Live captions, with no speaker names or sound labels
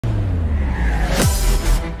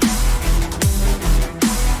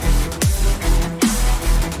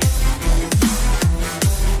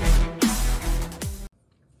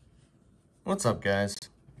What's up, guys?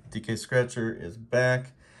 DK Scratcher is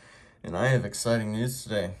back, and I have exciting news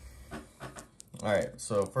today. Alright,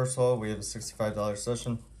 so first of all, we have a $65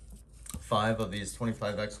 session. 5 of these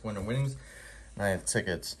 25X winner winnings, and I have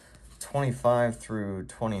tickets 25 through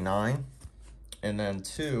 29, and then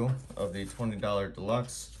 2 of the $20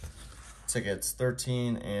 Deluxe tickets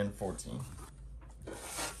 13 and 14.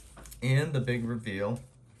 And the big reveal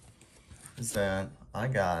is that I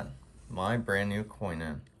got my brand new coin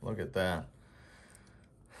in. Look at that.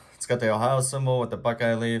 It's got the Ohio symbol with the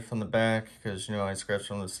Buckeye leaf on the back because, you know, I scratched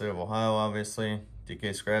from the state of Ohio, obviously.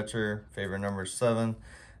 DK Scratcher, favorite number 7.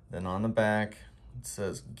 Then on the back, it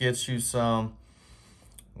says, get you some,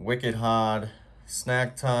 wicked hot,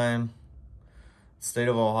 snack time, state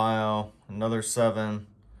of Ohio, another 7.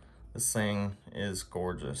 This thing is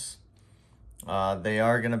gorgeous. They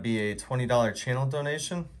are going to be a $20 channel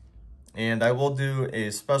donation. And I will do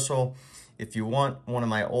a special, if you want one of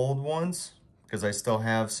my old ones, because I still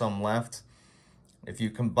have some left. If you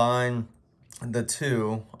combine the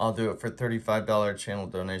 2, I'll do it for $35 channel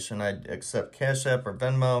donation. I accept Cash App or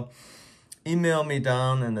Venmo. Email me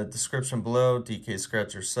down in the description below,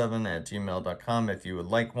 dkscratcher7@gmail.com if you would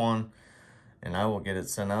like one, and I will get it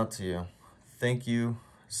sent out to you. Thank you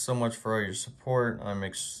so much for all your support. I'm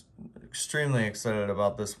extremely excited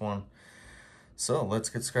about this one. So let's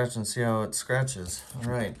get scratching and see how it scratches. All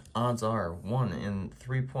right, odds are 1 in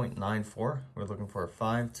 3.94. We're looking for a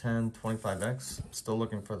 5, 10, 25X. Still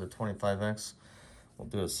looking for the 25X. We'll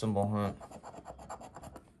do a symbol hunt.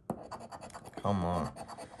 Come on.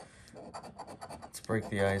 Let's break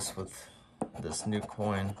the ice with this new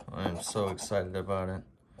coin. I am so excited about it.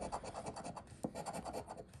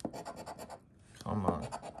 Come on.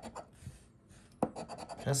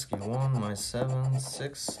 Pesky 1, my 7,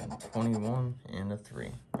 6, and 21, and a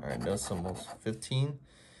 3. Alright, no symbols. 15,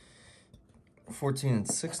 14, and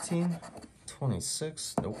 16,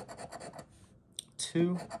 26, nope.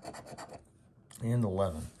 2, and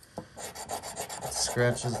 11. It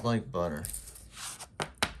scratches like butter.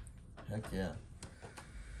 Heck yeah.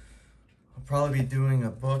 I'll probably be doing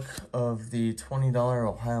a book of the $20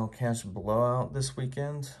 Ohio Cash Blowout this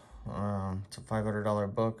weekend. It's a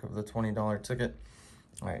 $500 book of the $20 ticket.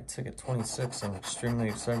 All right, ticket 26. I'm extremely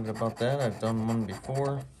excited about that. I've done one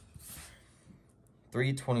before.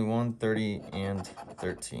 3, 21, 30, and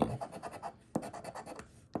 13.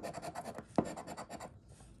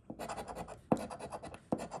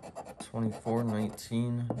 $24,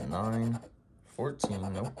 19, 9,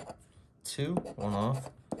 14, nope. 2, 1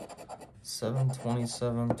 off. 7,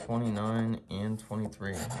 27, 29, and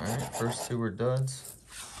 23. All right, first 2 were duds.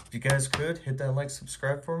 If you guys could, hit that like,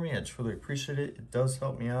 subscribe for me. I truly appreciate it. It does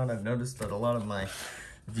help me out. I've noticed that a lot of my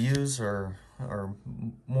views are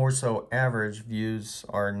more so average views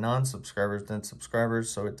are non-subscribers than subscribers.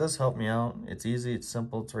 So it does help me out. It's easy. It's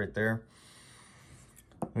simple. It's right there.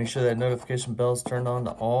 Make sure that notification bell is turned on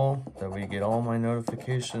to all. That way you get all my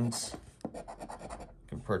notifications. You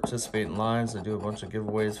can participate in lives. I do a bunch of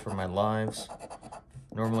giveaways for my lives.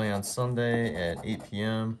 Normally on Sunday at 8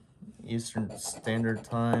 p.m. Eastern Standard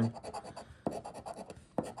Time.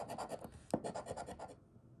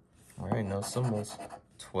 All right, no symbols.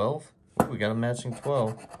 12. Ooh, we got a matching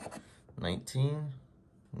 12. 19.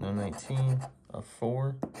 No 19. A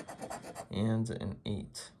 4. And an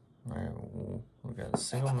 8. All right, we got a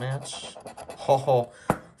single match. Oh,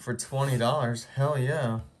 for $20. Hell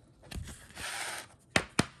yeah.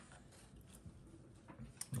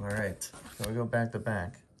 All right, so we go back to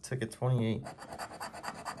back. Ticket 28.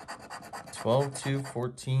 12, 2,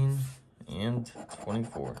 14, and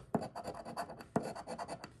 24.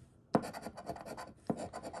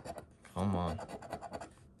 Come on.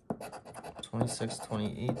 26,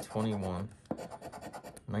 28, 21.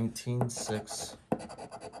 19, 6.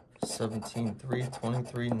 17, 3,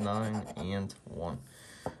 23, 9, and 1.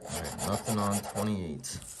 Alright, nothing on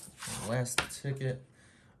 28. Last ticket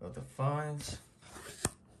of the 5s.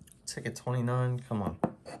 Ticket 29, come on.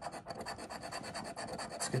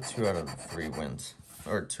 Let's get 2 out of the 3 wins.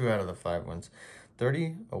 Or 2 out of the 5 wins.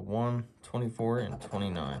 30, a 1, 24, and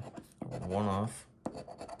 29. 1 off.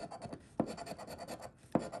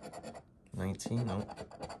 19, nope.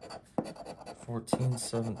 14,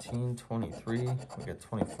 17, 23. We got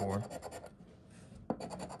 24.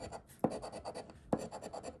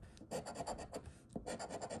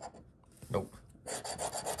 Nope.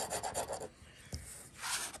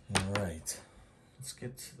 Alright. Let's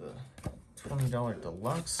get to the $20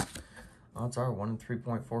 Deluxe. Odds are 1 in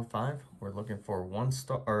 3.45. We're looking for 1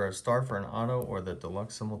 star or a star for an auto or the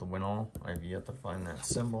Deluxe symbol to win all. I've yet to find that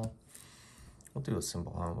symbol. We'll do a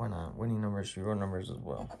symbol, huh? Why not? Winning numbers, zero numbers as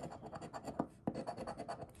well.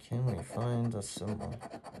 Can we find a symbol?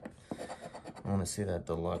 I want to see that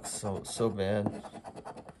deluxe so bad.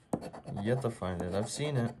 Yet to find it. I've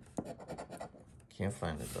seen it. Can't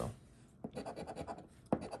find it though.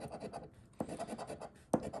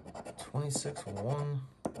 26-1.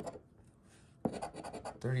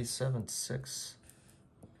 37-6.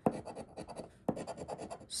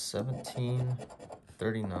 17.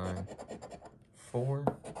 39. 4.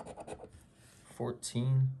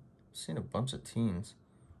 14. I've seen a bunch of teens.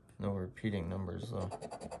 No repeating numbers though.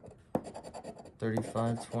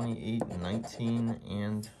 35, 28, 19,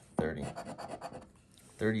 and 30.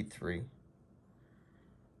 33.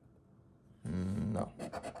 No.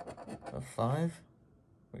 A 5.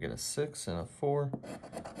 We get a 6 and a 4.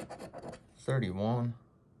 31.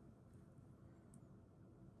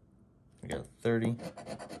 We got a 30.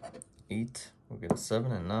 8. We get a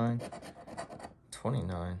 7 and 9.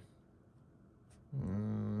 29.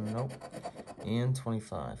 Nope. And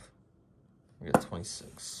 25. We got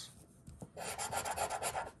 26.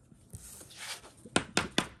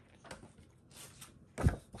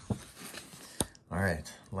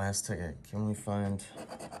 Alright, last ticket. Can we find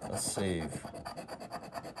a save?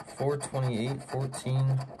 4, 28,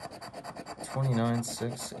 14, 29,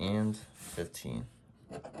 6, and 15.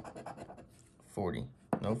 40.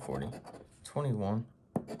 No 40. 21.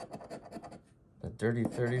 The dirty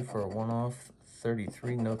 30 for a one-off.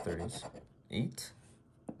 33. No 30s. 8.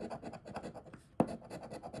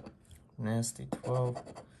 Nasty 12.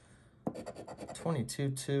 22,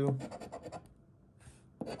 2.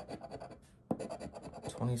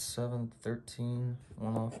 27, 13,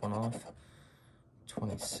 one off,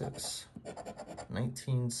 26,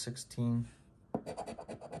 19, 16,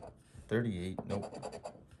 38, nope,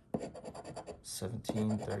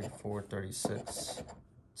 17, 34, 36.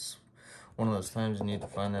 It's one of those times you need to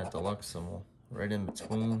find that deluxe symbol right in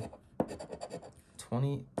between.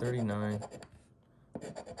 20, 39,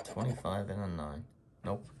 25, and a 9.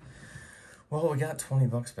 Nope. Well, we got 20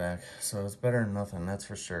 bucks back, so it's better than nothing, that's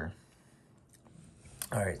for sure.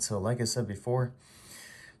 All right, so like I said before,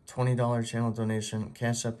 $20 channel donation,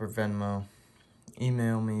 Cash App or Venmo.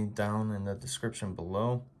 Email me down in the description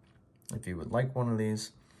below if you would like one of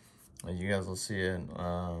these. You guys will see it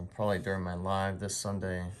probably during my live this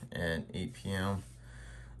Sunday at 8 p.m.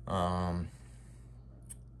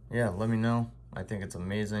 Yeah, let me know. I think it's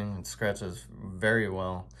amazing. It scratches very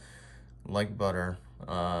well, like butter.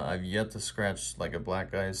 I've yet to scratch like a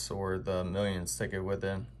black ice or the Millions ticket with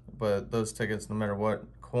it. But those tickets, no matter what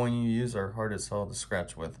coin you use, are hard as hell to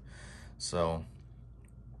scratch with. So,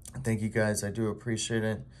 thank you guys. I do appreciate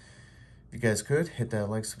it. If you guys could, hit that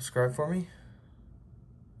like, subscribe for me.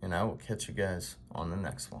 And I will catch you guys on the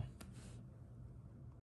next one.